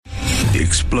the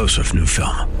explosive new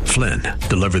film, Flynn,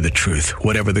 Deliver the Truth,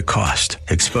 Whatever the Cost,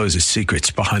 exposes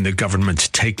secrets behind the government's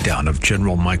takedown of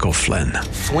General Michael Flynn.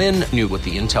 Flynn knew what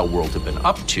the intel world had been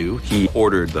up to. He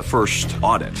ordered the first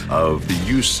audit of the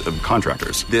use of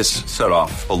contractors. This set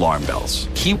off alarm bells.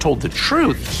 He told the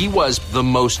truth. He was the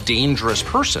most dangerous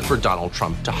person for Donald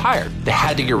Trump to hire. They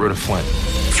had to get rid of Flynn.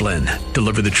 Flynn,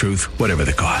 Deliver the Truth, Whatever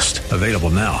the Cost. Available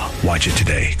now. Watch it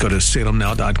today. Go to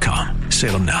salemnow.com.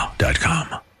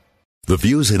 salemnow.com. The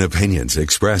views and opinions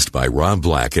expressed by Rob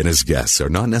Black and his guests are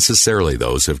not necessarily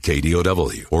those of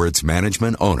KDOW or its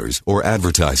management, owners, or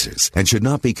advertisers, and should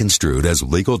not be construed as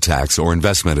legal, tax, or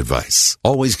investment advice.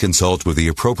 Always consult with the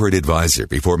appropriate advisor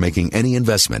before making any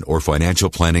investment or financial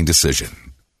planning decision.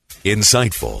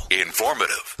 Insightful,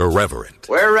 informative, irreverent.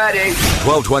 We're ready.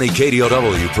 1220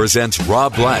 KDOW presents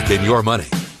Rob Black and Your Money,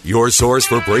 your source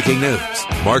for breaking news,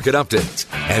 market updates,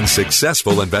 and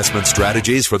successful investment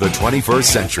strategies for the 21st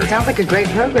century. Sounds like a great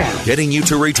program. Getting you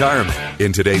to retirement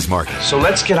in today's market. So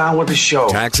let's get on with the show.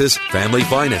 Taxes, family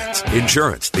finance,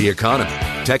 insurance, the economy,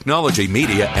 technology,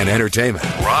 media, and entertainment.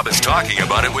 Rob is talking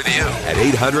about it with you at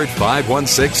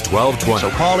 800-516-1220. So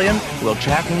call in, we'll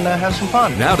chat and have some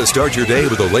fun. Now to start your day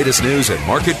with the latest news and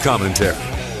market commentary.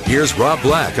 Here's Rob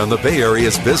Black on the Bay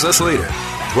Area's business leader,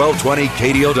 1220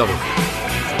 KDOW.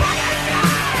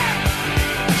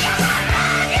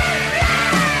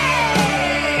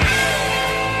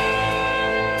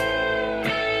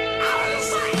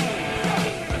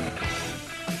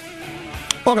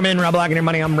 Welcome in, Rob Black and Your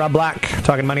Money. I'm Rob Black,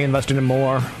 talking money, investing, and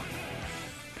more.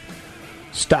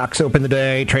 Stocks open the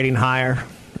day, trading higher,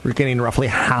 regaining roughly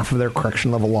half of their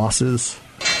correction level losses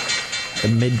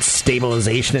amid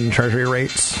stabilization in treasury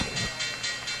rates.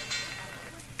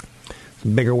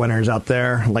 Some bigger winners out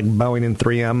there, like Boeing and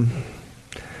 3M.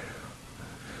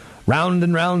 Round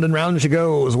and round and round she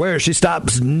goes. Where she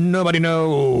stops, nobody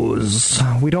knows.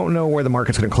 We don't know where the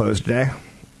market's going to close today.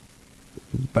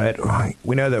 But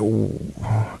we know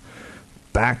that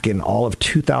back in all of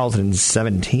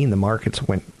 2017, the markets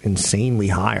went insanely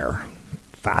higher.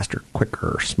 Faster,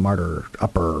 quicker, smarter,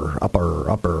 upper,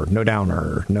 no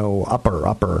downer, no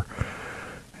upper.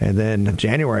 And then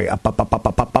January, up.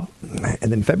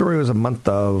 And then February was a month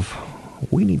of,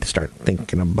 we need to start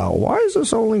thinking about, why is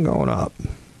this only going up?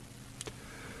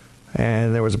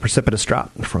 And there was a precipitous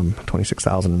drop from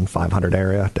 26,500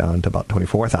 area down to about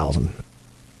 24,000.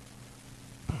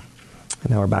 And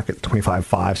now we're back at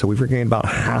 25.5, so we've regained about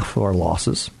half of our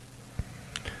losses.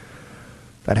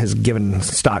 That has given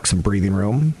stocks some breathing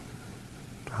room,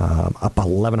 up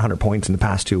 1,100 points in the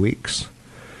past 2 weeks.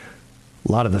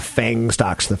 A lot of the FANG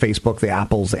stocks, the Facebook, the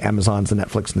Apples, the Amazons, the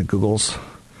Netflix, and the Googles,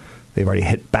 they've already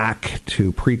hit back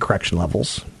to pre-correction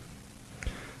levels,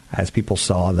 as people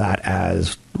saw that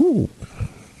as,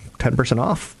 10%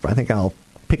 off. I think I'll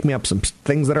pick me up some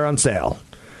things that are on sale.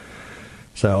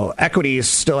 So equities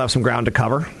still have some ground to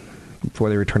cover before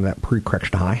they return to that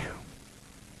pre-correction high.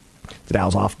 The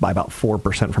Dow's off by about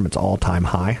 4% from its all-time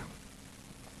high,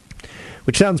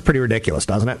 which sounds pretty ridiculous,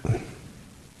 doesn't it?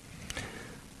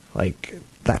 Like,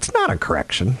 that's not a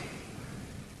correction.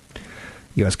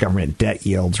 U.S. government debt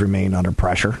yields remain under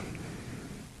pressure.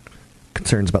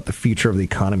 Concerns about the future of the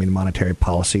economy and monetary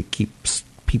policy keeps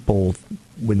people,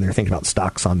 when they're thinking about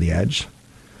stocks, on the edge.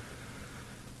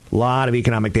 A lot of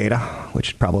economic data, which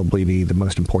should probably be the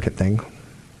most important thing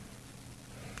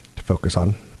to focus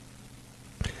on.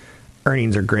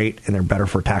 Earnings are great, and they're better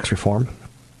for tax reform.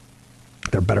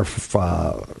 They're better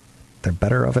from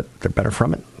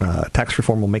it. Tax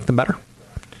reform will make them better.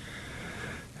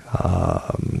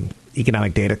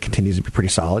 Economic data continues to be pretty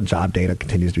solid. Job data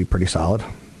continues to be pretty solid.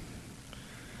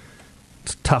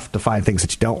 It's tough to find things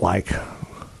that you don't like. A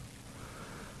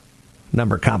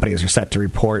number of companies are set to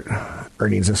report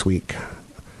earnings this week.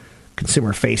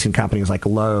 Consumer-facing companies like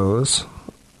Lowe's,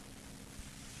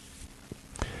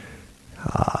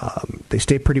 they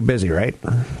stay pretty busy, right?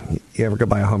 You ever go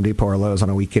by a Home Depot or Lowe's on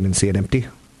a weekend and see it empty?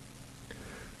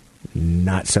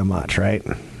 Not so much, right?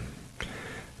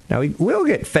 Now, we'll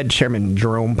get Fed Chairman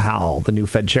Jerome Powell, the new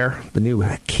Fed chair, the new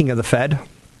king of the Fed,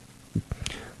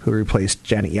 who replaced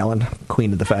Janet Yellen,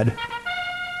 queen of the Fed.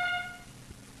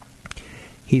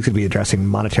 He's going to be addressing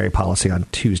monetary policy on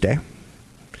Tuesday,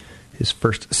 his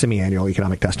first semi-annual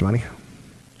economic testimony.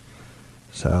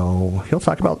 So he'll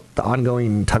talk about the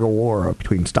ongoing tug-of-war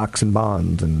between stocks and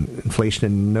bonds and inflation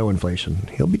and no inflation.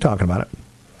 He'll be talking about it.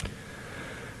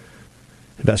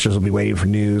 Investors will be waiting for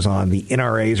news on the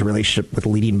NRA's relationship with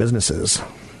leading businesses.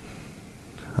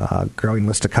 Growing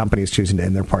list of companies choosing to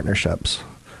end their partnerships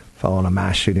following a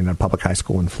mass shooting at a public high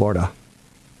school in Florida.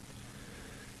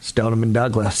 Stoneham and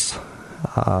Douglas.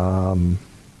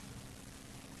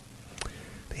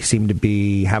 seem to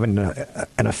be having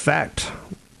an effect.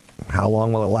 How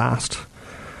long will it last?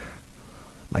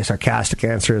 My sarcastic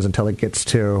answer is until it gets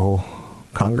to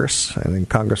Congress. And then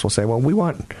Congress will say, well, we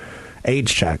want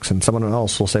age checks. And someone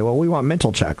else will say, well, we want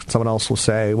mental checks. And someone else will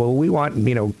say, well, we want,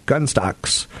 gun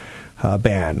stocks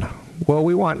ban. Well,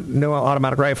 we want no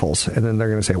automatic rifles. And then they're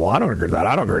going to say, well, I don't agree with that.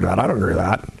 I don't agree with that. I don't agree with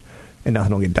that. And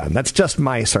nothing will get done. That's just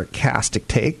my sarcastic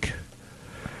take.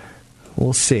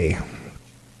 We'll see.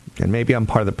 And maybe I'm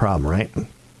part of the problem, right?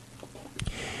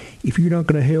 If you're not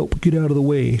going to help, get out of the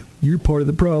way. You're part of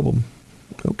the problem.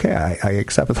 Okay, I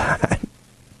accept that.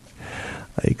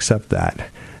 I accept that.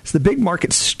 It's the big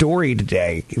market story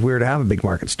today. If we were to have a big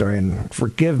market story, and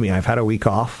forgive me, I've had a week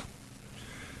off.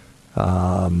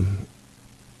 Buying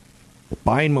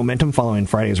momentum following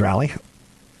Friday's rally,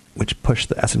 which pushed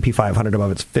the S&P 500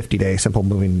 above its 50-day simple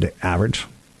moving average.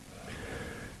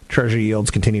 Treasury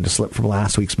yields continue to slip from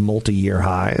last week's multi-year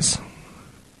highs.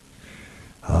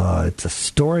 It's a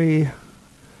story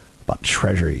about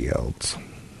Treasury yields.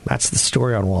 That's the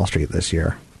story on Wall Street this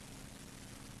year.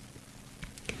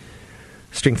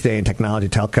 Strength day in technology,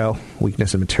 telco.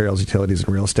 Weakness in materials, utilities,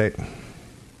 and real estate.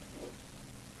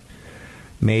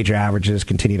 Major averages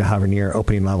continue to hover near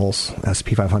opening levels.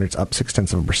 S&P 500's up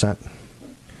 0.6%.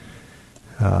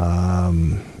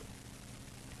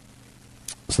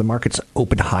 So the market's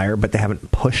opened higher, but they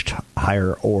haven't pushed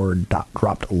higher or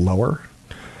dropped lower.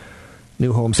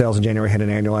 New home sales in January had an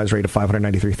annualized rate of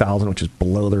 593,000, which is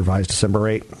below the revised December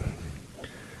rate.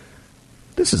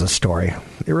 This is a story.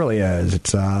 It really is.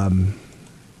 It's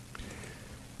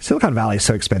Silicon Valley is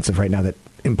so expensive right now that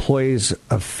employees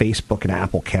of Facebook and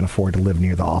Apple can't afford to live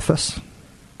near the office.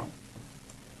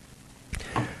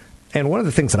 And one of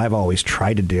the things that I've always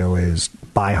tried to do is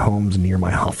buy homes near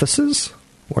my offices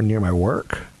or near my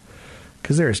work,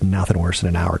 because there's nothing worse than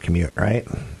an hour commute, right?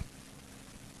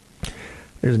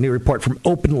 There's a new report from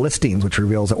Open Listings, which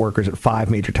reveals that workers at 5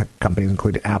 major tech companies,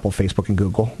 including Apple, Facebook, and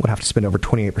Google, would have to spend over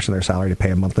 28% of their salary to pay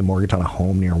a monthly mortgage on a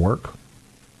home near work.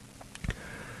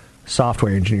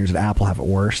 Software engineers at Apple have it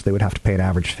worse. They would have to pay an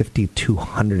average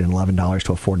 $5,211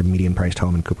 to afford a median-priced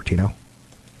home in Cupertino.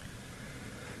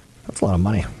 That's a lot of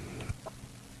money.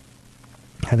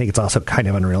 I think it's also kind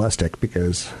of unrealistic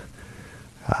because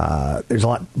there's a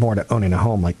lot more to owning a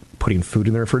home, like putting food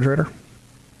in the refrigerator,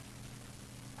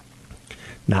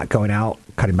 not going out,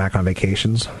 cutting back on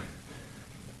vacations.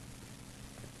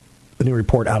 The new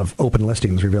report out of Open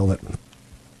Listings revealed that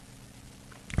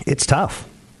it's tough.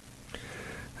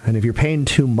 And if you're paying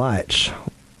too much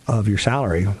of your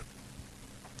salary,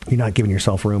 you're not giving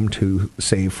yourself room to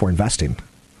save for investing.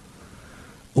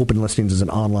 Open Listings is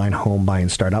an online home buying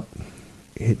startup.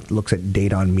 It looks at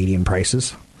data on median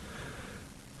prices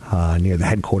near the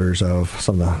headquarters of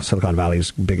some of the Silicon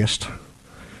Valley's biggest.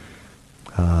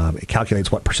 It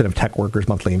calculates what percent of tech workers'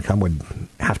 monthly income would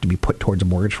have to be put towards a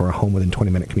mortgage for a home within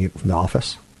 20-minute commute from the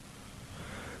office,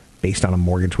 based on a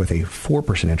mortgage with a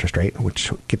 4% interest rate,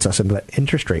 which gets us into that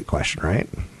interest rate question, right?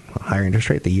 A higher interest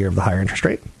rate, the year of the higher interest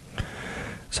rate.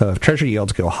 So if Treasury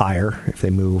yields go higher, if they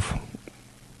move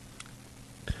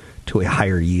to a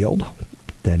higher yield,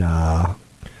 then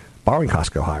borrowing costs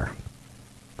go higher.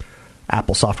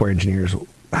 Apple software engineers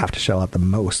have to shell out the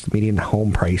most. The median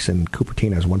home price in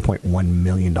Cupertino is $1.1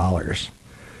 million. And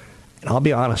I'll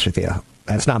be honest with you,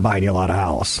 that's not buying you a lot of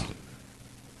house.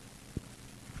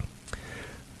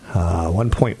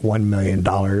 $1.1 million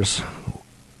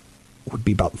would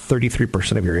be about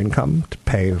 33% of your income to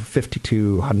pay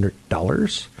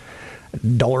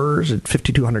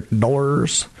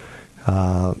 $5,200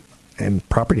 and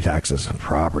property taxes.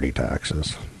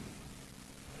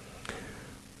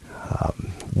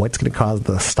 What's going to cause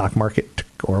the stock market,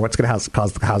 or what's going to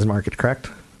cause the housing market to correct?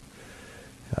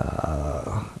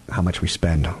 How much we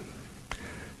spend.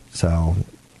 So,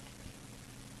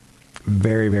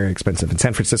 very, very expensive. In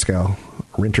San Francisco,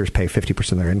 renters pay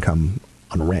 50% of their income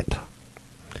on rent.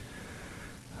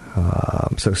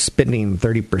 So spending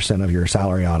 30% of your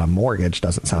salary on a mortgage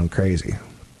doesn't sound crazy.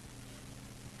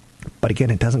 But again,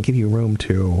 it doesn't give you room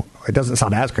to, it doesn't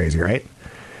sound as crazy, right?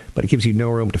 But it gives you no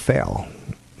room to fail.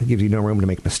 It gives you no room to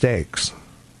make mistakes.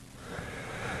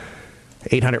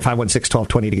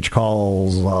 800-516-1220 to get your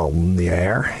calls on the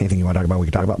air. Anything you want to talk about, we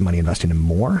can talk about money, investing, and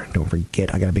more. Don't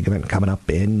forget, I got a big event coming up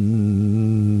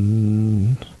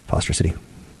in Foster City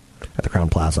at the Crown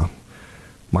Plaza.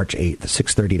 March 8th,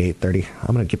 6:30 to 8:30.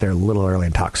 I'm going to get there a little early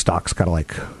and talk stocks, kind of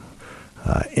like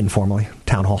informally,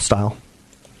 town hall style.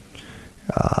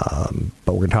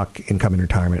 But we're going to talk income and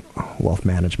retirement, wealth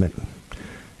management.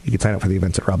 You can sign up for the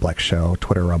events at Rob Black Show,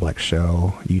 Twitter Rob Black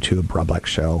Show, YouTube Rob Black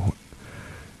Show.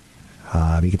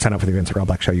 You can sign up for the events at Rob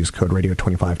Black Show. Use code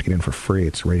radio25 to get in for free.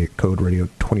 It's code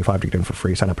radio25 to get in for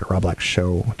free. Sign up at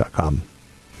robblackshow.com.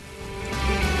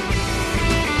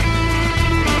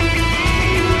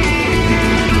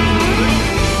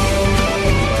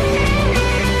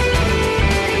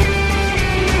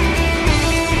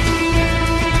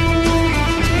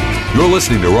 You're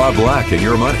listening to Rob Black and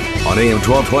Your Money on AM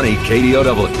 1220 KDOW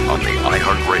on the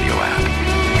iHeartRadio app.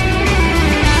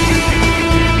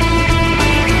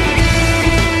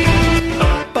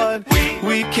 But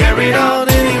we carried on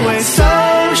anyway, so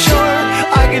sure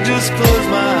I could just close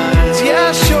my eyes.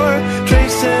 Yeah, sure,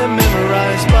 trace and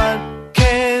memorize, but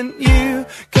can you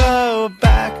go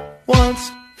back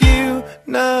once you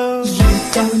know?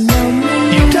 You don't know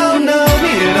me. You don't know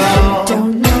me at all. You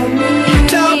don't know me. You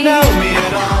don't know me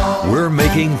at all. We're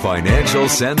making financial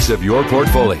sense of your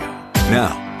portfolio.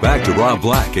 Now, back to Rob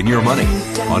Black and Your Money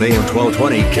on AM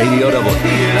 1220 KDOW. You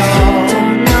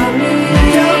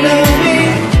don't know me.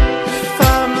 If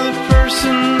I'm the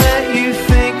person that you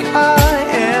think I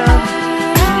am,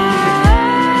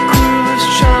 clueless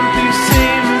chump you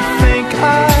seem to think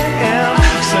I am,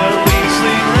 so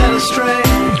easily led astray.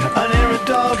 I never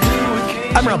dog who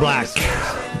occasionally. I'm Rob Black.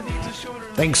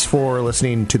 Thanks for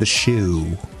listening to the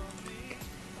show.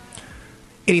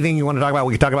 Anything you want to talk about,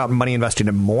 we can talk about money investing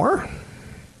and more.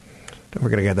 Don't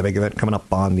forget to get the big event coming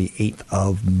up on the 8th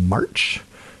of March.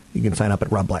 You can sign up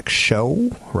at Rob Black Show.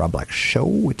 Rob Black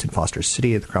Show. It's in Foster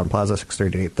City at the Crown Plaza,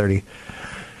 6:30 to 8:30.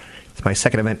 It's my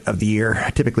second event of the year. I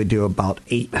typically do about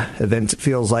 8 events, it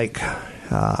feels like.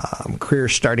 Career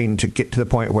starting to get to the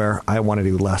point where I want to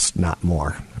do less, not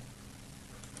more.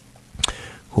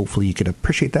 Hopefully you can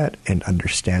appreciate that and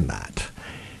understand that.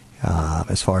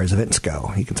 As far as events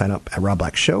go, you can sign up at Rob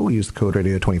Black Show. Use the code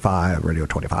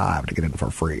radio25 to get in for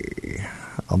free.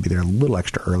 I'll be there a little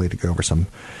extra early to go over some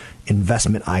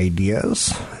investment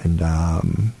ideas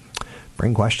and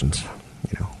bring questions.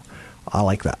 You know, I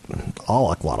like that. I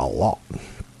like that a lot.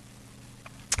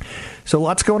 So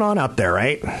lots going on out there,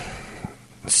 right?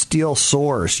 Steel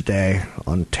soars today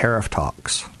on tariff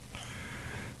talks.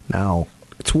 Now,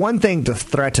 it's one thing to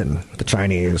threaten the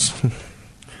Chinese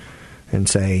and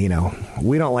say, you know,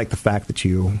 we don't like the fact that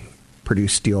you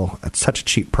produce steel at such a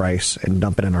cheap price and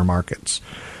dump it in our markets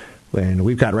when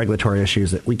we've got regulatory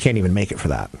issues that we can't even make it for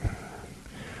that.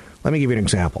 Let me give you an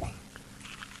example.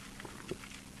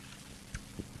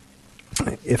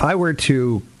 If I were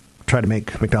to try to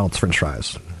make McDonald's French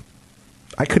fries,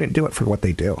 I couldn't do it for what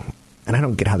they do. And I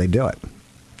don't get how they do it.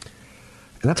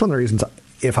 And that's one of the reasons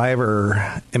if I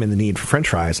ever am in the need for French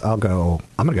fries, I'm going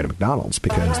to go to McDonald's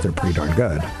because they're pretty darn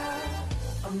good.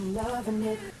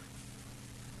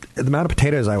 The amount of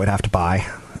potatoes I would have to buy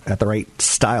at the right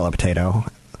style of potato,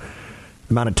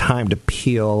 the amount of time to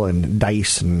peel and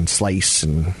dice and slice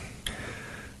and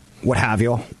what have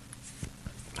you,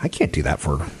 I can't do that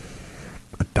for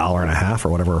 $1.50 or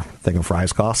whatever thing of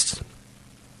fries costs.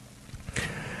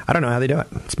 I don't know how they do it.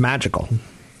 It's magical.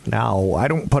 Now, I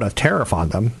don't put a tariff on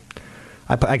them.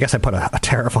 I guess I put a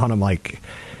tariff on them like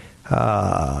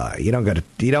you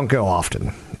don't go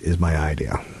often is my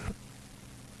idea.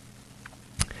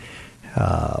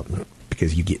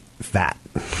 Because you get fat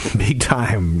big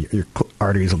time. Your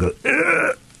arteries will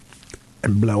go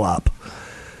and blow up.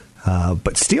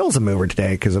 But steel's a mover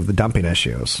today because of the dumping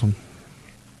issues.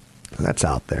 That's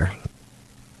out there.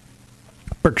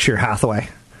 Berkshire Hathaway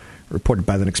reported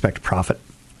better than expected profit.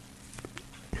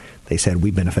 They said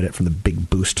we benefited from the big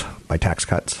boost by tax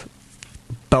cuts.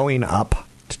 Boeing up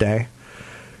today.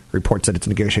 Reports that it's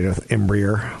negotiated with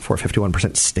Embraer for a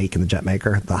 51% stake in the jet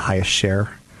maker, the highest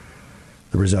share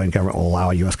the Brazilian government will allow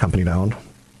a U.S. company to own.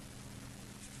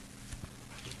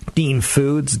 Dean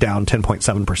Foods down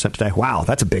 10.7% today. Wow,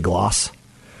 that's a big loss.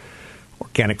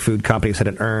 Organic food companies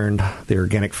hadn't earned. The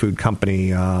organic food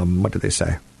company, what did they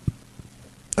say?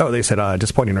 Oh, they said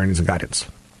disappointing earnings and guidance.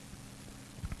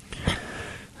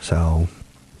 So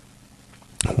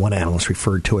one analyst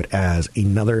referred to it as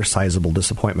another sizable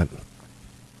disappointment.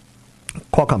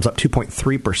 Qualcomm's up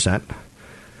 2.3%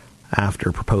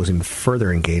 after proposing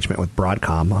further engagement with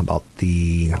Broadcom about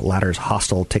the latter's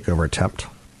hostile takeover attempt.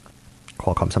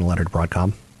 Qualcomm sent a letter to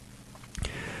Broadcom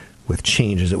with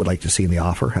changes it would like to see in the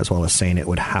offer, as well as saying it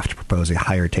would have to propose a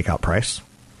higher takeout price.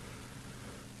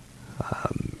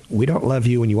 We don't love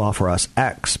you when you offer us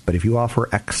X, but if you offer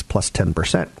X plus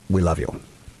 10%, we love you.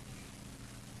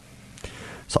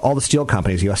 So all the steel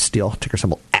companies, U.S. Steel, ticker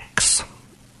symbol X.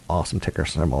 Awesome ticker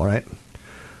symbol, right?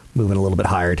 Moving a little bit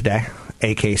higher today.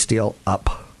 AK Steel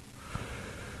up.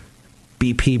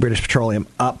 BP, British Petroleum,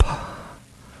 up.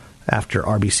 After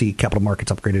RBC Capital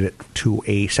Markets upgraded it to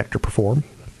a sector perform.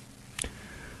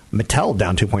 Mattel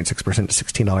down 2.6%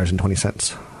 to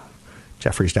 $16.20.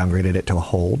 Jefferies downgraded it to a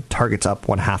hold. Target's up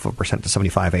 0.5% to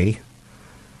 75.80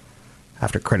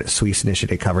 after Credit Suisse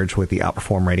initiated coverage with the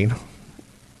outperform rating.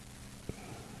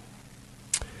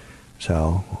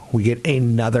 So we get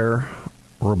another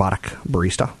robotic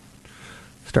barista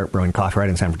start brewing coffee right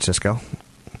in San Francisco.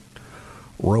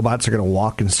 Robots are going to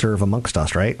walk and serve amongst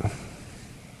us, right?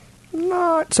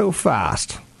 Not so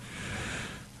fast.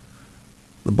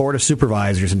 The Board of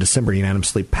Supervisors in December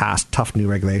unanimously passed tough new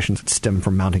regulations that stem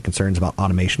from mounting concerns about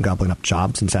automation gobbling up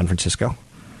jobs in San Francisco.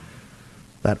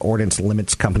 That ordinance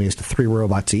limits companies to 3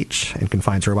 robots each and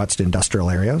confines robots to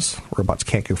industrial areas. Robots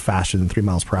can't go faster than 3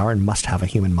 miles per hour and must have a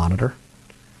human monitor.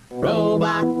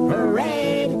 Robot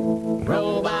parade.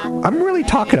 Robot. I'm really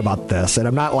talking about this, and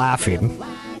I'm not laughing.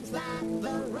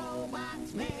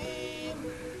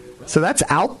 So that's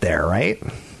out there, right?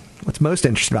 What's most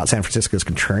interesting about San Francisco's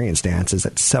contrarian stance is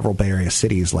that several Bay Area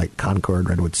cities like Concord,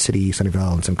 Redwood City,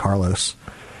 Sunnyvale, and San Carlos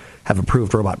have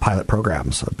approved robot pilot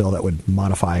programs, a bill that would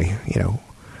modify,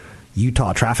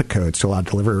 Utah traffic codes to allow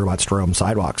delivery robots to roam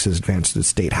sidewalks as advanced as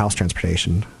state house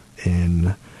transportation.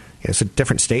 So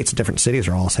different states and different cities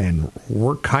are all saying,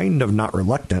 we're kind of not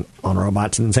reluctant on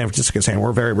robots, and San Francisco is saying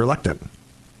we're very reluctant.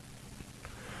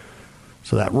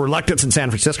 So that reluctance in San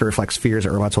Francisco reflects fears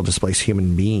that robots will displace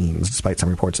human beings, despite some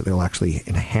reports that they will actually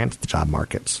enhance the job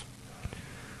markets.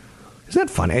 Isn't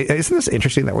that funny? Isn't this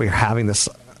interesting that we're having this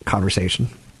conversation?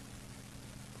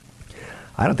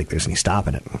 I don't think there's any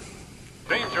stopping it.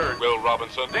 Danger, Will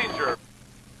Robinson, danger.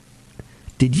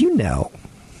 Did you know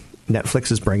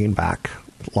Netflix is bringing back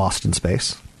Lost in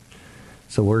Space?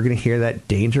 So we're going to hear that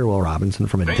Danger, Will Robinson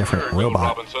from a different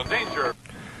robot. Will Robinson, danger.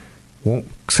 Won't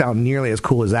sound nearly as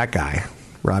cool as that guy,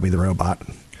 Robbie the Robot.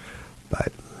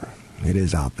 But it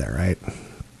is out there, right?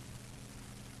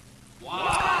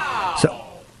 Wow. So,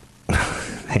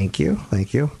 thank you.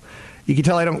 You can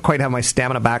tell I don't quite have my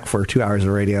stamina back for 2 hours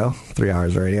of radio, 3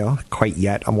 hours of radio, quite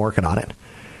yet. I'm working on it.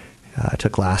 I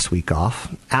took last week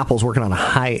off. Apple's working on a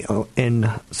high-end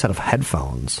set of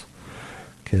headphones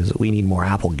because we need more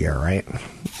Apple gear, right?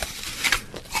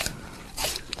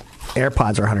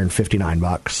 AirPods are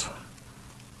 $159.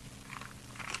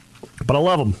 But I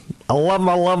love them. I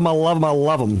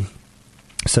love them.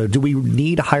 So do we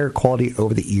need higher quality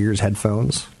over-the-ears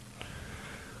headphones?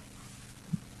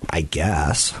 I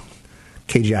guess.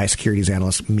 KGI securities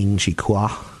analyst Ming-Chi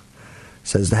Kuo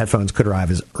says the headphones could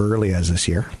arrive as early as this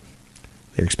year.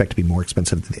 They're expected to be more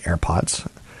expensive than the AirPods.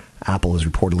 Apple is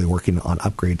reportedly working on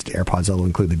upgrades to AirPods that will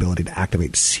include the ability to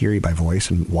activate Siri by voice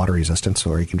and water resistance,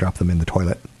 or you can drop them in the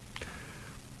toilet.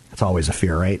 That's always a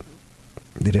fear, right?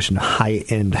 The addition to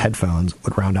high-end headphones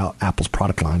would round out Apple's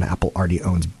product line. Apple already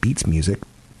owns Beats Music,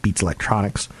 Beats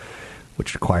Electronics,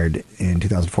 which acquired in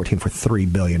 2014 for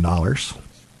 $3 billion.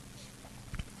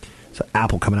 So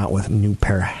Apple coming out with a new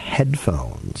pair of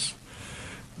headphones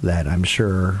that I'm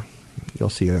sure you'll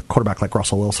see a quarterback like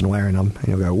Russell Wilson wearing them, and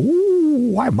you'll go,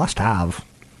 ooh, I must have.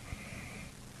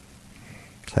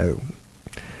 So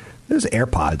those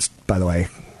AirPods, by the way,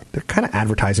 they're kind of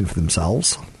advertising for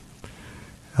themselves.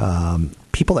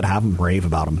 People that have them rave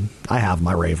about them. I have them.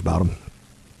 I rave about them.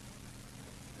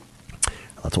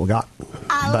 That's what we got.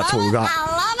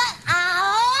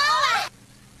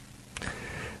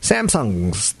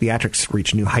 Samsung's theatrics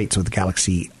reach new heights with the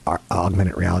Galaxy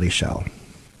Augmented Reality show.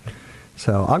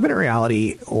 So augmented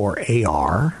reality, or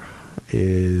AR,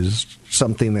 is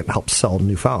something that helps sell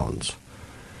new phones.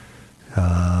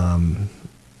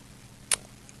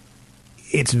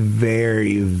 It's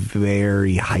very,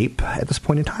 very hype at this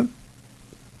point in time.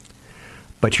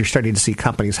 But you're starting to see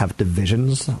companies have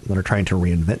divisions that are trying to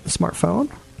reinvent the smartphone.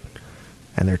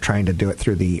 And they're trying to do it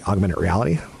through the augmented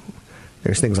reality.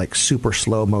 There's things like super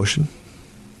slow motion,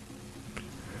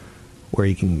 where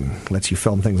lets you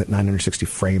film things at 960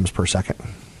 frames per second.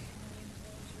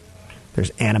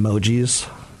 There's Animojis.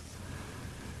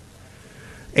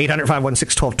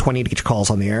 800-516-1220 to get your calls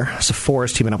on the air.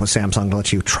 Sephora's teaming up with Samsung to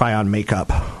let you try on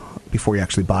makeup before you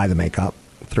actually buy the makeup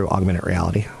through augmented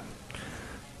reality.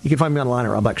 You can find me online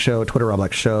at Rob Black Show, Twitter Rob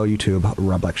Black Show, YouTube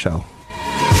Rob Black Show.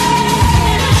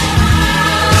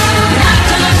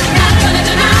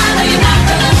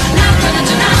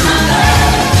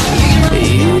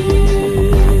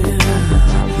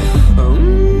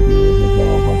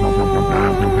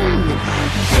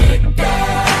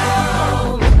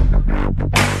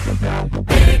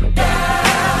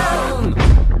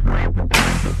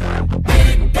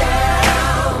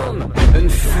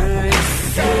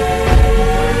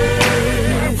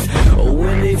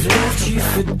 When they've left you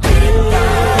for dead.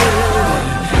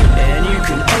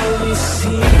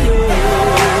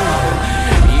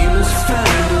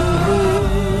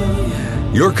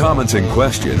 Your comments and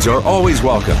questions are always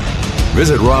welcome.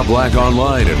 Visit Rob Black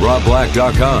online at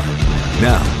robblack.com.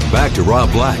 Now, back to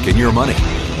Rob Black and Your Money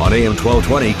on AM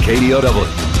 1220 KDOW.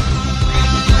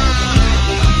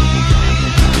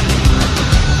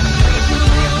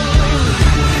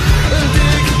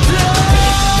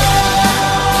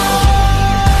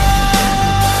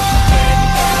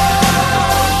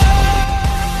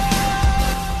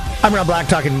 I'm Rob Black,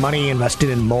 talking money, investing,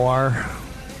 and more.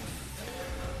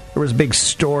 There was a big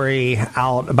story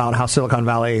out about how Silicon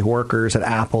Valley workers at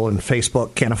Apple and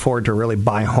Facebook can't afford to really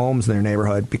buy homes in their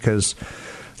neighborhood because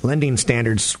lending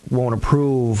standards won't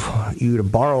approve you to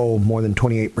borrow more than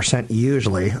 28%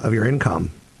 usually of your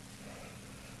income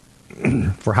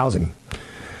for housing.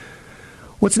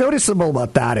 What's noticeable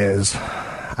about that is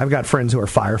I've got friends who are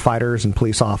firefighters and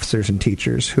police officers and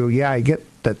teachers who, yeah, I get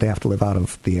that they have to live out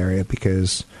of the area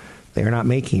because they are not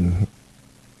making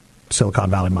Silicon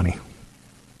Valley money.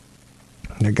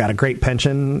 They've got a great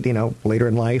pension, later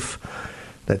in life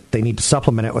that they need to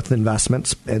supplement it with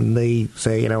investments. And they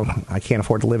say, I can't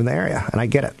afford to live in the area. And I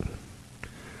get it.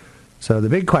 So the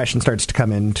big question starts to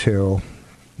come into,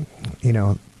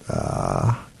 when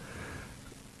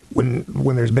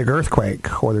there's a big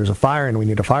earthquake or there's a fire and we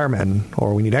need a fireman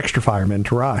or we need extra firemen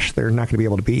to rush, they're not going to be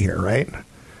able to be here, right?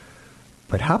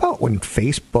 But how about when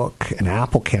Facebook and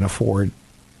Apple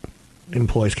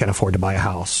employees can't afford to buy a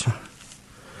house?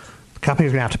 The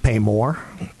company's going to have to pay more.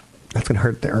 That's going to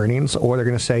hurt their earnings. Or they're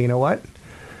going to say, you know what?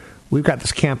 We've got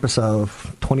this campus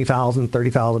of 20,000,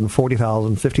 30,000,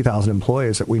 40,000, 50,000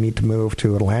 employees that we need to move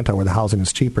to Atlanta where the housing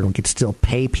is cheaper and we could still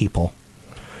pay people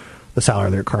the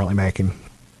salary they're currently making.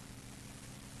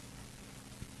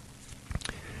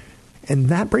 And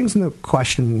that brings into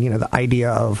question, the idea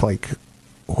of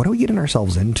what are we getting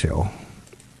ourselves into?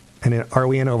 And are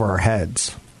we in over our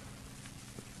heads?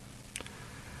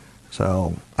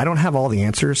 So I don't have all the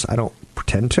answers. I don't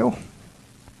pretend to.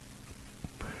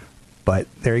 But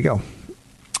there you go.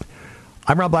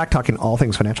 I'm Rob Black, talking all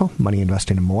things financial, money,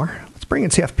 investing, and more. Let's bring in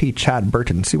CFP Chad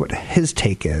Burton and see what his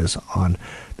take is on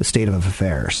the state of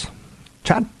affairs.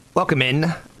 Chad? Welcome in,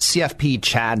 CFP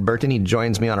Chad Burton. He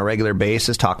joins me on a regular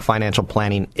basis, talk financial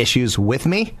planning issues with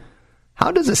me.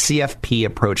 How does a CFP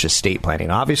approach estate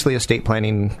planning? Obviously, estate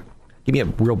planning, give me a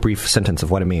real brief sentence of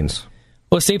what it means.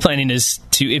 Well, estate planning is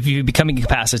if you become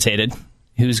incapacitated,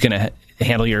 who's going to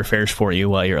handle your affairs for you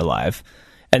while you're alive?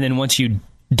 And then once you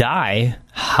die,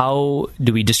 how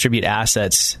do we distribute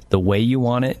assets the way you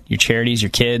want it, your charities, your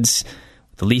kids,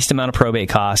 the least amount of probate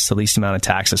costs, the least amount of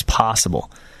taxes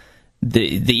possible?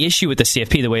 The issue with the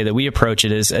CFP, the way that we approach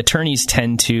it, is attorneys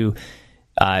tend to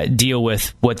deal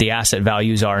with what the asset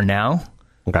values are now.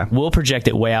 Okay. We'll project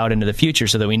it way out into the future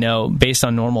so that we know, based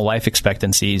on normal life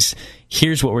expectancies,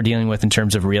 here's what we're dealing with in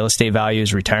terms of real estate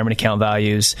values, retirement account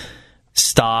values,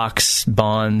 stocks,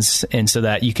 bonds, and so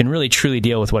that you can really truly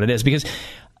deal with what it is. Because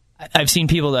I've seen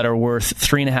people that are worth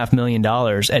 $3.5 million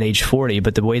at age 40,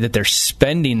 but the way that they're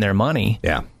spending their money,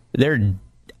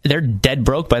 they're dead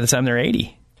broke by the time they're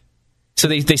 80. So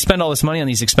they spend all this money on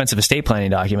these expensive estate planning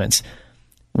documents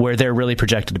where they're really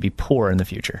projected to be poor in the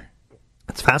future.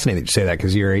 It's fascinating that you say that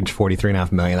because you're age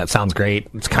 $43.5 million. That sounds great.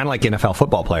 It's kind of like NFL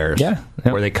football players. Yeah.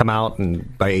 Where they come out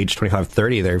and by age 25,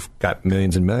 30, they've got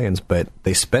millions and millions, but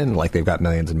they spend like they've got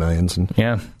millions and millions. And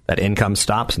that income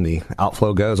stops and the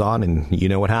outflow goes on and you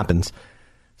know what happens.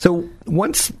 So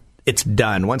once it's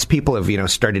done, once people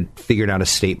have, started figuring out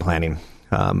estate planning,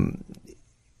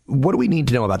 what do we need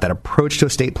to know about that approach to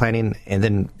estate planning and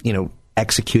then,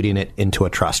 executing it into a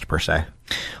trust per se?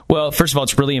 Well, first of all,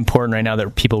 it's really important right now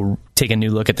that people take a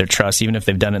new look at their trust, even if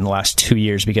they've done it in the last 2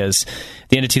 years, because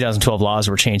the end of 2012 laws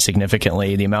were changed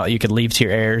significantly. The amount you could leave to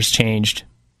your heirs changed.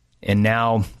 And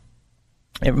now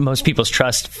most people's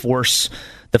trust force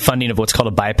the funding of what's called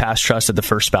a bypass trust at the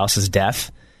first spouse's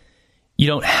death. You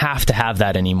don't have to have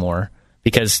that anymore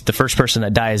because the first person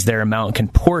that dies, their amount can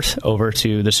port over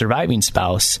to the surviving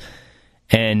spouse,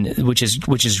 and which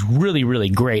is really, really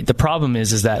great. The problem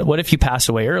is that what if you pass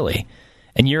away early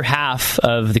and your half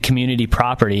of the community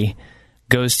property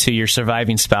goes to your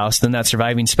surviving spouse, then that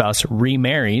surviving spouse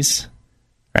remarries,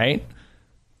 right?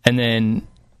 And then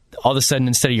all of a sudden,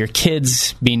 instead of your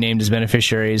kids being named as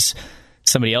beneficiaries,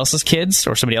 somebody else's kids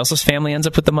or somebody else's family ends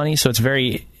up with the money. So it's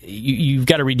you've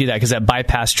got to redo that because that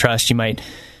bypass trust, you might,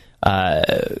 I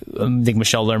think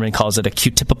Michelle Lerman calls it a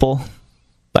Q-tipable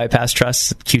bypass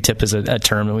trust. Q-tip is a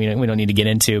term that we don't need to get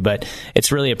into, but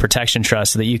it's really a protection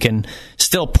trust so that you can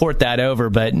still port that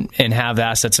over, and have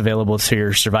assets available to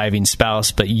your surviving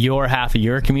spouse, but your half of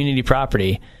your community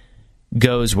property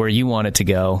goes where you want it to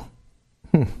go,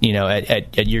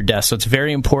 at your death. So it's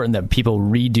very important that people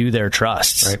redo their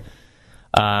trusts. Right.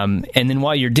 And then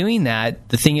while you're doing that,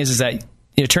 the thing is that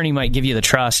the attorney might give you the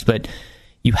trust, but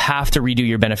you have to redo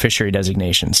your beneficiary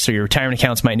designations. So your retirement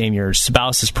accounts might name your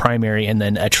spouse as primary and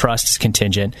then a trust is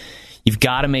contingent. You've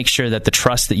got to make sure that the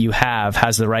trust that you have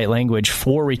has the right language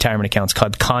for retirement accounts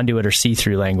called conduit or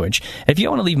see-through language. If you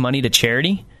want to leave money to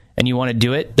charity and you want to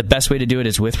do it, the best way to do it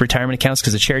is with retirement accounts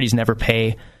because the charities never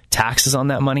pay taxes on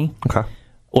that money. Okay.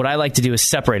 What I like to do is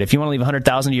separate. If you want to leave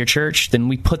 $100,000 to your church, then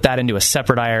we put that into a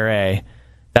separate IRA,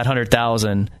 that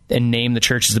 $100,000, and name the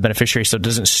church as the beneficiary so it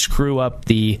doesn't screw up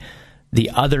the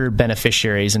other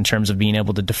beneficiaries in terms of being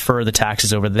able to defer the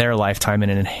taxes over their lifetime in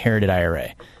an inherited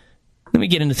IRA. Then we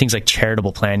get into things like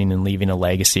charitable planning and leaving a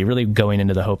legacy, really going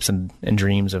into the hopes and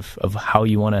dreams of how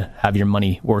you want to have your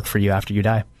money work for you after you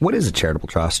die. What is a charitable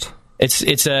trust? It's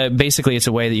basically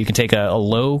a way that you can take a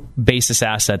low basis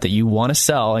asset that you want to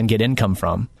sell and get income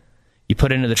from. You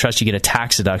put it into the trust, you get a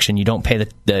tax deduction. You don't pay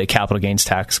the capital gains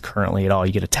tax currently at all.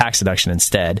 You get a tax deduction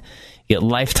instead. You get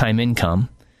lifetime income.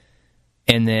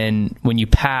 And then when you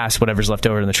pass, whatever's left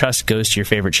over in the trust goes to your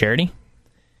favorite charity.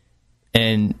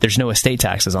 And there's no estate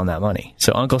taxes on that money.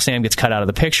 So Uncle Sam gets cut out of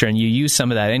the picture, and you use some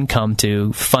of that income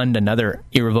to fund another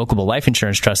irrevocable life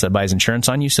insurance trust that buys insurance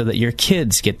on you so that your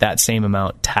kids get that same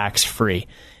amount tax-free.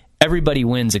 Everybody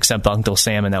wins except Uncle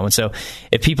Sam in that one. So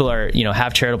if people are,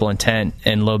 have charitable intent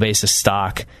and low basis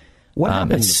stock,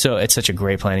 it's such a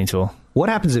great planning tool. What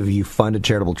happens if you fund a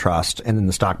charitable trust and then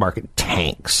the stock market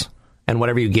tanks? And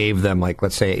whatever you gave them, like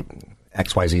let's say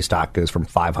XYZ stock goes from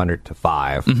 500 to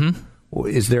 5. Mm-hmm.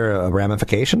 Is there a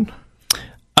ramification?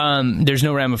 There's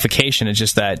no ramification. It's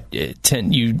just that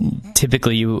you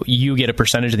get a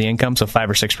percentage of the income, so 5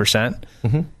 or 6%.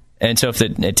 Mm-hmm. And so if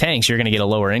it tanks, you're going to get a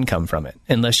lower income from it,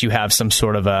 unless you have some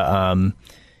sort of a.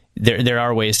 There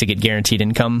are ways to get guaranteed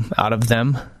income out of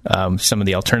them. Some of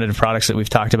the alternative products that we've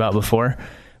talked about before.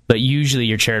 But usually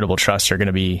your charitable trusts are going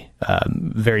to be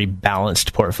very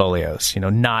balanced portfolios,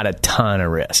 not a ton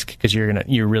of risk because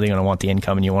you're really going to want the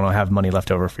income and you want to have money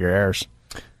left over for your heirs.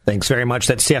 Thanks very much.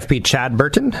 That's CFP Chad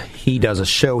Burton. He does a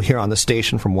show here on the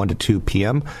station from 1 to 2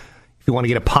 p.m. If you want to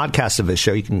get a podcast of his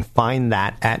show, you can find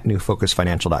that at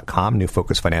newfocusfinancial.com,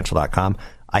 newfocusfinancial.com.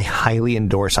 I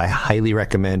highly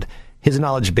recommend. His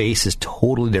knowledge base is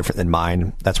totally different than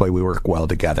mine. That's why we work well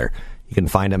together. You can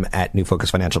find him at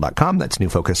newfocusfinancial.com. That's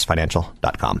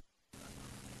newfocusfinancial.com.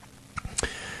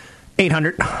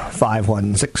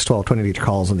 800-516-1220 to get your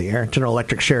calls on the air. General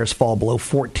Electric shares fall below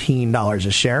 $14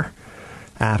 a share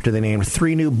after they named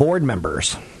 3 new board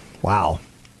members. Wow.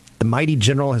 The mighty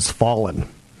General has fallen.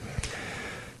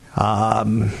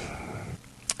 The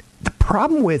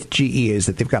problem with GE is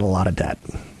that they've got a lot of debt.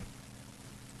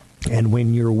 And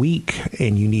when you're weak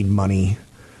and you need money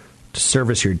to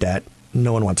service your debt,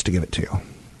 no one wants to give it to you.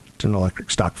 General Electric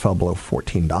stock fell below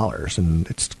 $14, and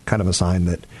it's kind of a sign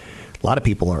that a lot of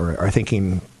people are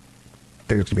thinking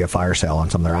there's going to be a fire sale on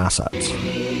some of their assets.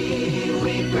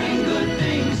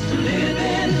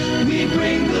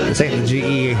 This ain't the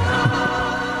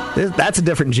GE. That's a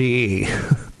different GE.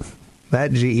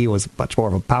 That GE was much more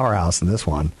of a powerhouse than this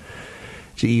one.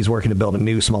 GE is working to build a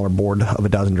new, smaller board of a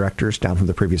dozen directors, down from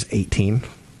the previous 18.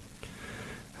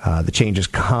 The changes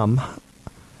come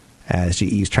as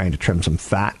GE is trying to trim some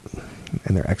fat,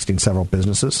 and they're exiting several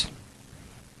businesses.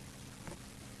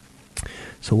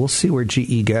 So we'll see where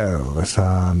GE goes.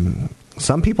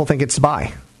 Some people think it's a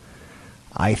buy.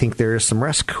 I think there's some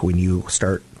risk when you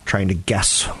start trying to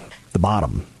guess the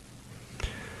bottom.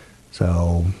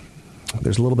 So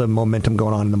there's a little bit of momentum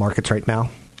going on in the markets right now.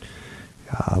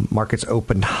 Markets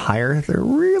opened higher. They're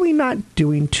really not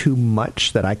doing too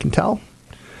much that I can tell.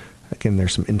 Again,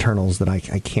 there's some internals that I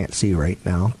can't see right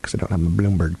now because I don't have a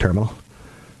Bloomberg terminal.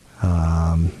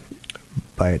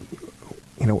 But,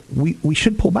 we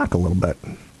should pull back a little bit.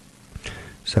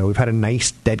 So we've had a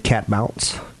nice dead cat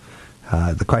bounce.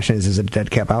 The question is it a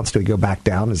dead cat bounce? Do we go back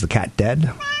down? Is the cat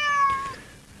dead?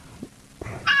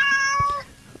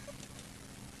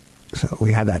 So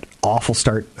we had that awful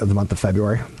start of the month of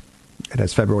February. And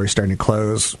as February is starting to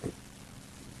close,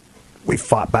 we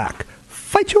fought back.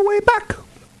 Fight your way back.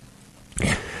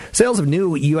 Sales of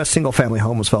new U.S. single-family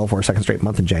homes fell for a second straight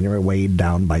month in January, weighed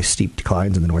down by steep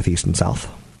declines in the Northeast and South,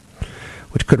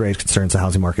 which could raise concerns the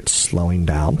housing market slowing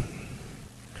down.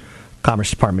 Commerce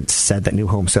Department said that new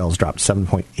home sales dropped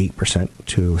 7.8%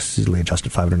 to seasonally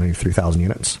adjusted 593,000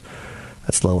 units.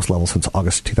 That's the lowest level since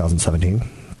August 2017.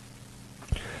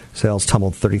 Sales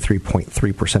tumbled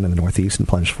 33.3% in the Northeast and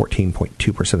plunged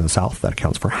 14.2% in the South. That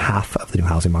accounts for half of the new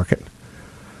housing market.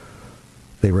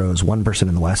 They rose 1%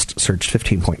 in the West, surged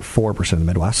 15.4% in the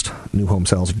Midwest. New home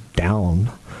sales down.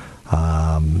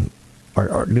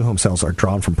 New home sales are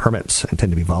drawn from permits and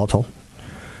tend to be volatile.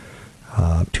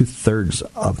 2/3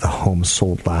 of the homes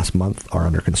sold last month are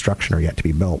under construction or yet to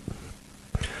be built.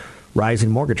 Rising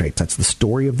mortgage rates. That's the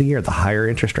story of the year. The higher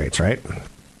interest rates, right?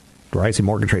 Rising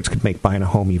mortgage rates could make buying a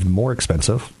home even more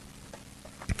expensive,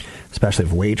 especially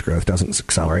if wage growth doesn't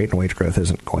accelerate, and wage growth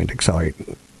isn't going to accelerate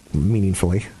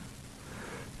meaningfully.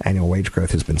 Annual wage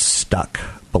growth has been stuck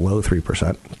below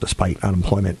 3%, despite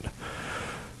unemployment.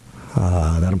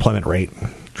 The unemployment rate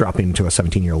dropping to a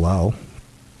 17-year low.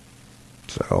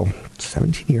 So,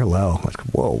 17-year low. Like,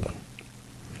 whoa.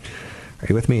 Are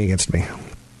you with me or against me?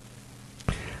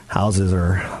 Houses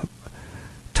are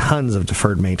tons of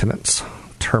deferred maintenance.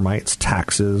 Termites,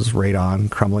 taxes, radon,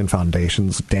 crumbling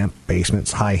foundations, damp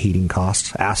basements, high heating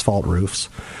costs, asphalt roofs,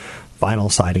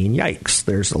 vinyl siding. Yikes.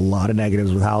 There's a lot of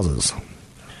negatives with houses.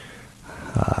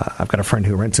 I've got a friend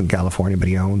who rents in California, but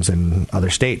he owns in other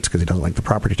states because he doesn't like the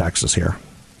property taxes here.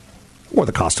 Or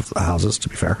the cost of the houses, to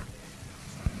be fair.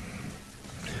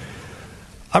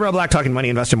 I'm Rob Black, talking money,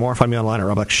 investing more. Find me online at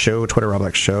Rob Black Show, Twitter, Rob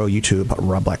Black Show, YouTube,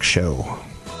 Rob Black Show.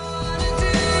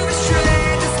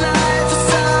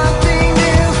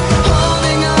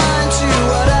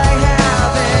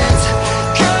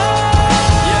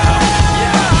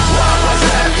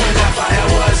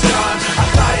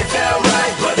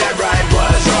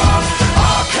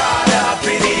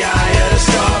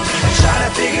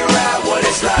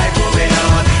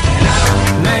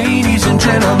 Ladies and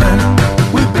gentlemen,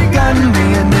 we've begun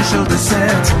the initial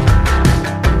descent,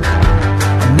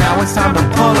 and now it's time to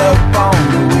pull up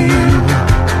on the wheel.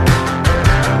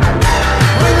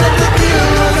 When the tequila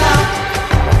runs out,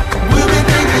 we'll be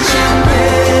drinking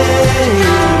champagne.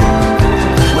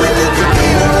 When the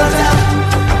tequila runs out,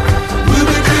 we'll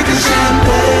be drinking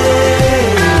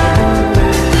champagne.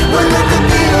 When the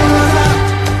tequila runs out,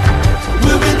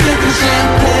 we'll be drinking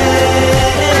champagne.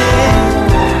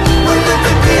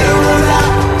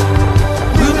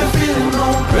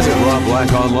 Visit Rob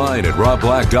Black online at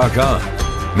robblack.com.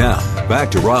 Now, back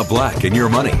to Rob Black and Your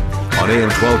Money on AM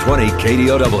 1220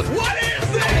 KDOW. What is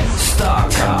it?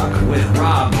 Stock Talk with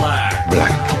Rob Black.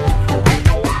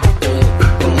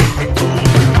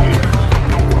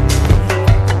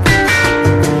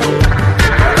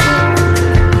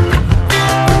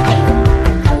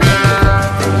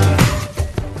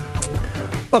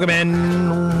 Welcome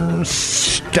in.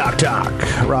 Stock Talk.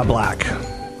 Rob Black.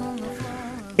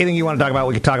 Anything you want to talk about,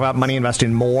 we could talk about money,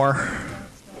 investing more.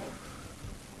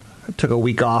 I took a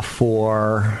week off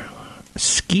for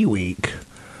ski week.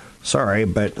 Sorry,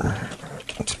 but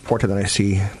it's important that I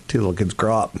see two little kids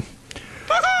grow up.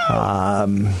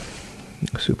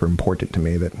 Super important to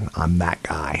me that I'm that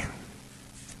guy.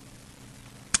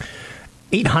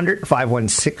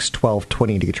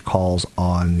 800-516-1220 to get your calls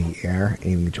on the air.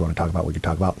 Anything that you want to talk about, we could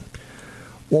talk about.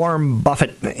 Warren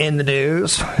Buffett in the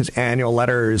news. His annual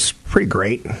letter is pretty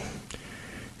great. You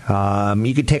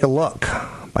could take a look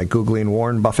by Googling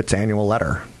Warren Buffett's annual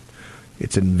letter.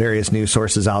 It's in various news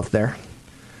sources out there.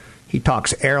 He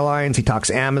talks airlines, he talks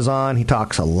Amazon, he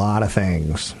talks a lot of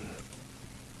things.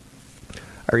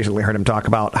 I recently heard him talk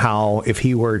about how if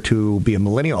he were to be a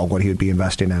millennial, what he would be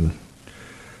investing in.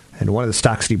 And one of the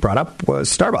stocks that he brought up was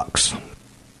Starbucks.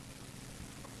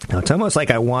 Now, it's almost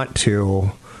like I want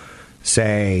to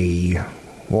say,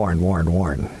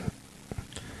 Warren,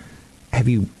 have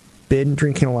you been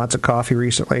drinking lots of coffee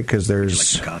recently? Because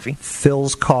there's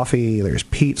Phil's Coffee, there's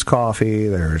Pete's Coffee,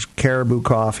 there's Caribou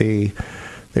Coffee.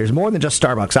 There's more than just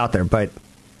Starbucks out there, but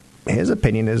his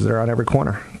opinion is they're on every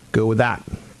corner. Go with that.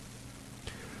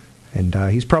 And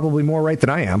he's probably more right than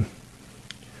I am.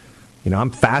 You know,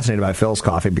 I'm fascinated by Phil's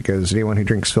Coffee because anyone who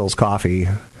drinks Phil's Coffee,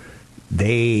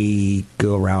 they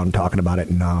go around talking about it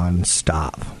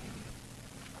nonstop.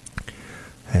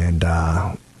 And,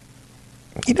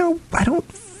 you know, I don't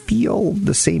feel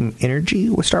the same energy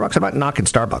with Starbucks. I'm not knocking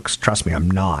Starbucks. Trust me,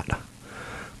 I'm not.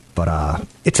 But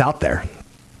it's out there.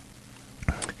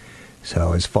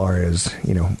 So as far as,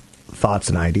 you know, thoughts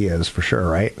and ideas, for sure,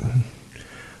 right?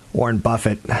 Warren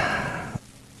Buffett,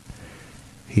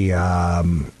 he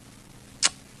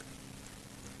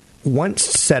once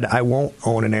said, I won't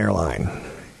own an airline.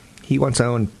 He once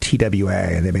owned TWA,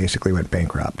 and they basically went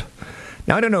bankrupt.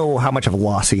 Now, I don't know how much of a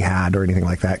loss he had or anything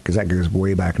like that, because that goes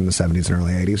way back in the 70s and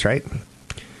early 80s, right?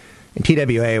 And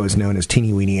TWA was known as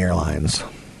Teeny Weeny Airlines.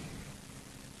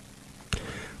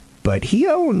 But he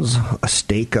owns a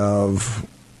stake of,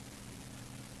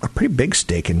 a pretty big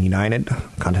stake in United,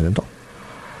 Continental,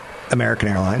 American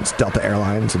Airlines, Delta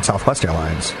Airlines, and Southwest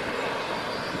Airlines.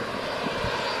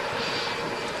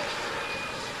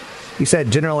 He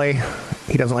said generally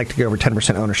he doesn't like to go over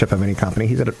 10% ownership of any company.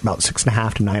 He's at about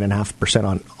 6.5% to 9.5%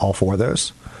 on all four of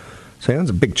those. So he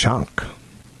owns a big chunk.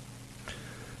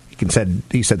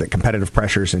 He said that competitive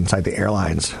pressures inside the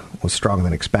airlines was stronger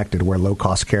than expected, where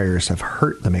low-cost carriers have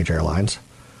hurt the major airlines.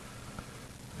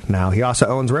 Now, he also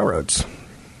owns railroads.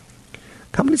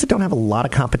 Companies that don't have a lot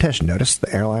of competition. Notice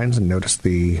the airlines and notice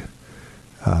the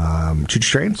choo-choo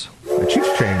trains. The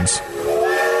choo-choo trains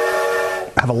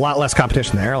have a lot less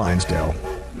competition than the airlines do.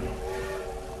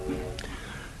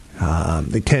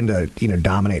 They tend to,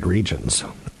 dominate regions.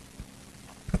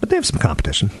 But they have some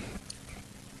competition.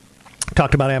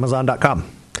 Talked about Amazon.com.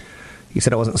 He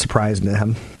said it wasn't surprising to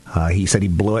him. He said he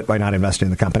blew it by not investing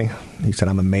in the company. He said,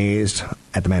 I'm amazed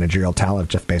at the managerial talent of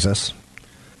Jeff Bezos.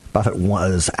 Buffett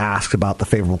was asked about the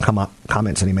favorable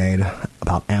comments that he made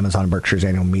about Amazon and Berkshire's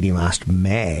annual meeting last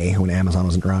May when Amazon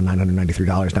was around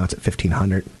 $993. Now it's at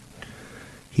 $1,500.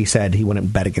 He said he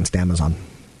wouldn't bet against Amazon.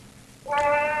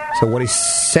 So what he's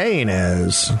saying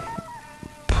is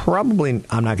probably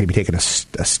I'm not going to be taking a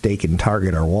stake in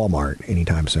Target or Walmart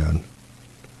anytime soon.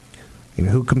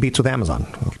 Who competes with Amazon?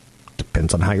 Well,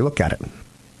 depends on how you look at it. You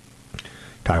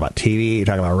talk about TV, you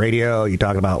talk about radio, you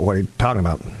talk about what are you talking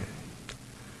about?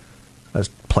 I was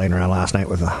playing around last night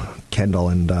with a Kindle,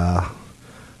 and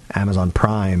Amazon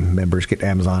Prime members get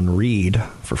Amazon Read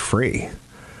for free.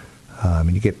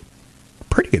 And you get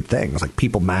pretty good things like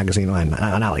People Magazine,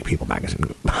 not like People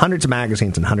Magazine, hundreds of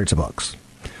magazines and hundreds of books.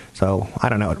 So I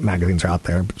don't know what magazines are out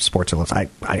there. Sports Illustrated,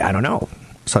 I don't know.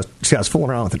 So I was fooling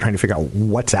around with it, trying to figure out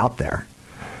what's out there,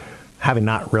 having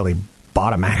not really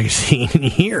bought a magazine in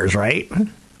years, right?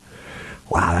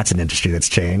 Wow, that's an industry that's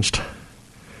changed.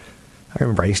 I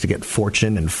remember I used to get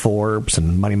Fortune and Forbes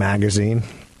and Money Magazine.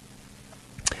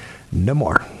 No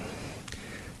more.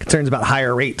 Concerns about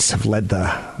higher rates have led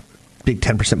the big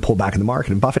 10% pullback in the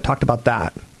market, and Buffett talked about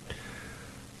that.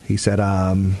 He said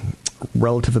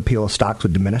relative appeal of stocks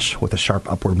would diminish with a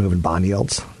sharp upward move in bond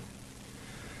yields.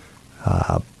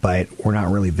 But we're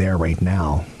not really there right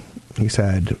now. He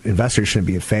said investors shouldn't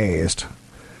be fazed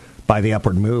by the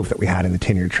upward move that we had in the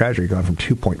 10-year Treasury, going from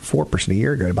 2.4% a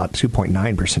year ago to about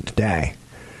 2.9% today.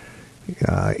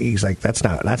 He's like, that's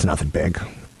nothing big.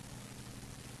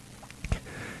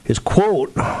 His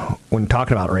quote when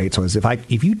talking about rates was,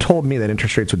 if you told me that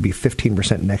interest rates would be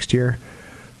 15% next year,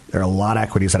 there are a lot of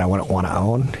equities that I wouldn't want to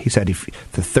own. He said if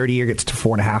the 30-year gets to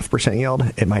 4.5% yield,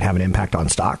 it might have an impact on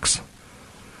stocks.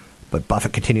 But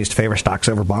Buffett continues to favor stocks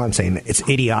over bonds, saying it's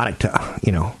idiotic to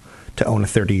own a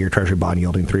 30-year Treasury bond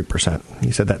yielding 3%.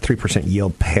 He said that 3%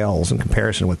 yield pales in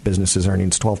comparison with businesses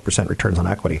earning 12% returns on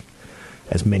equity,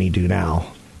 as many do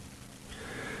now.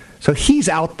 So he's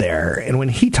out there, and when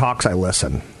he talks, I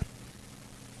listen.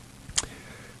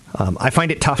 I find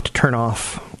it tough to turn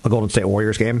off a Golden State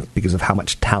Warriors game because of how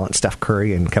much talent Steph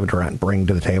Curry and Kevin Durant bring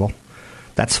to the table.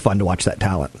 That's fun to watch that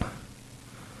talent.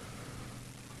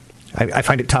 I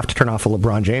find it tough to turn off a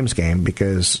LeBron James game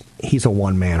because he's a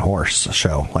one-man horse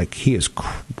show. Like, he is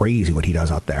crazy what he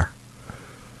does out there.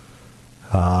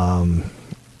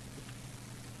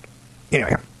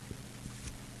 Anyway,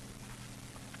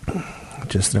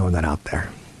 just throwing that out there.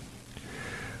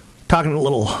 Talking a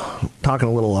little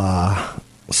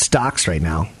stocks right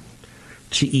now.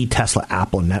 GE, Tesla,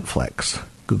 Apple, and Netflix.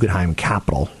 Guggenheim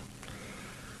Capital,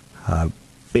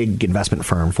 big investment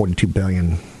firm, $42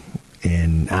 billion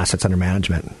in assets under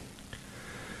management.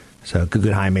 So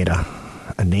Guggenheim made a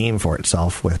name for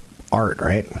itself with art,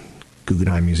 right?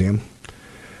 Guggenheim Museum.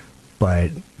 But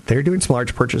they're doing some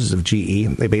large purchases of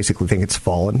GE. They basically think it's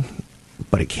fallen,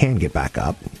 but it can get back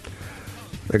up.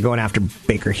 They're going after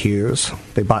Baker Hughes.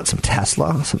 They bought some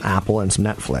Tesla, some Apple, and some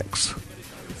Netflix.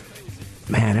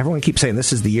 Man, everyone keeps saying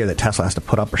this is the year that Tesla has to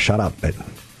put up or shut up, but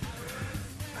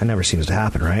that never seems to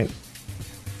happen, right?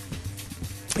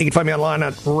 You can find me online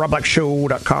at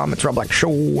robblackshow.com. It's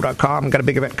robblackshow.com. Got a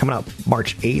big event coming up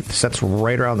March 8th, so that's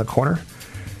right around the corner.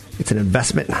 It's an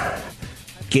investment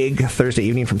gig Thursday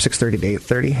evening from 6:30 to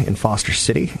 8:30 in Foster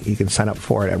City. You can sign up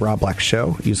for it at Rob Black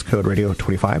Show. Use code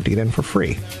radio25 to get in for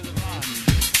free.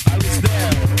 I was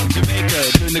there in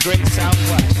Jamaica during the Great Sound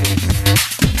Clash.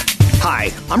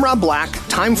 Hi, I'm Rob Black.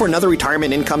 Time for another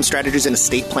Retirement Income Strategies and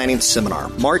Estate Planning Seminar.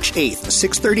 March 8th,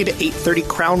 6:30 to 8:30,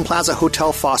 Crown Plaza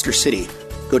Hotel, Foster City.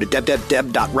 Go to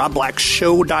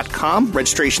www.robblackshow.com.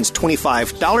 Registration's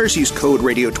 $25. Use code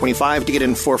radio25 to get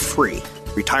in for free.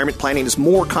 Retirement planning is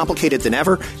more complicated than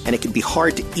ever, and it can be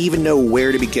hard to even know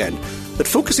where to begin. But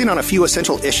focusing on a few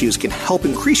essential issues can help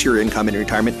increase your income in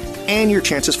retirement and your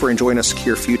chances for enjoying a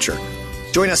secure future.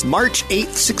 Join us March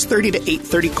 8th, 6:30 to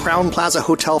 8:30, Crown Plaza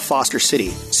Hotel, Foster City.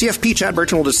 CFP Chad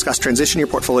Burton will discuss transition your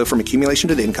portfolio from accumulation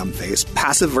to the income phase,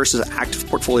 passive versus active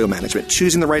portfolio management,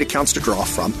 choosing the right accounts to draw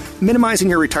from, minimizing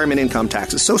your retirement income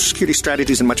taxes, Social Security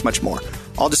strategies, and much, much more.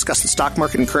 I'll discuss the stock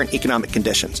market and current economic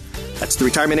conditions. That's the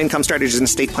Retirement Income Strategies and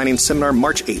Estate Planning Seminar,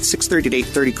 March 8th, 6:30 to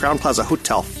 8:30, Crown Plaza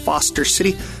Hotel, Foster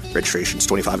City. Registration's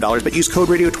 $25, but use code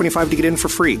Radio25 to get in for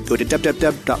free. Go to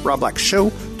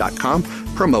www.robblackshow.com,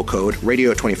 promo code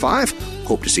Radio25.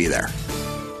 Hope to see you there.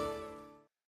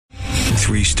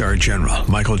 3-star General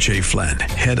Michael J. Flynn,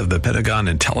 head of the Pentagon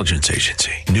Intelligence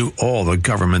Agency, knew all the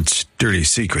government's dirty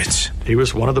secrets. He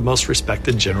was one of the most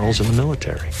respected generals in the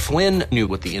military. Flynn knew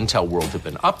what the intel world had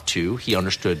been up to. He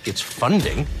understood its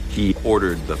funding. He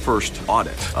ordered the first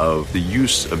audit of the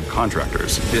use of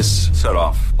contractors. This set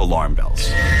off alarm bells.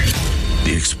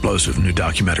 The explosive new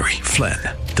documentary, Flynn,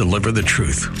 Deliver the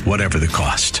Truth, Whatever the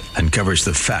Cost, uncovers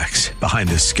the facts behind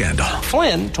this scandal.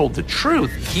 Flynn told the truth.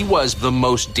 He was the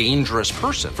most dangerous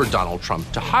person for Donald Trump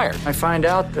to hire. I find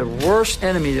out the worst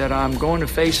enemy that I'm going to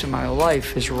face in my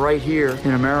life is right here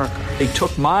in America. They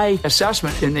took my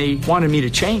assessment and they wanted me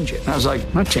to change it. And I was like,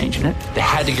 I'm not changing it. They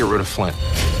had to get rid of Flynn.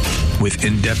 With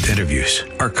in-depth interviews,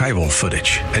 archival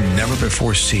footage, and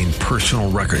never-before-seen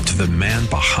personal records of the man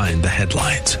behind the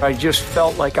headlines. I just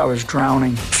felt like I was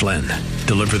drowning. Flynn,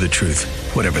 Deliver the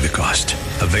Truth, Whatever the Cost.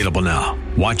 Available now.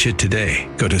 Watch it today.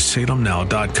 Go to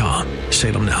salemnow.com.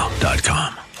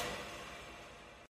 salemnow.com.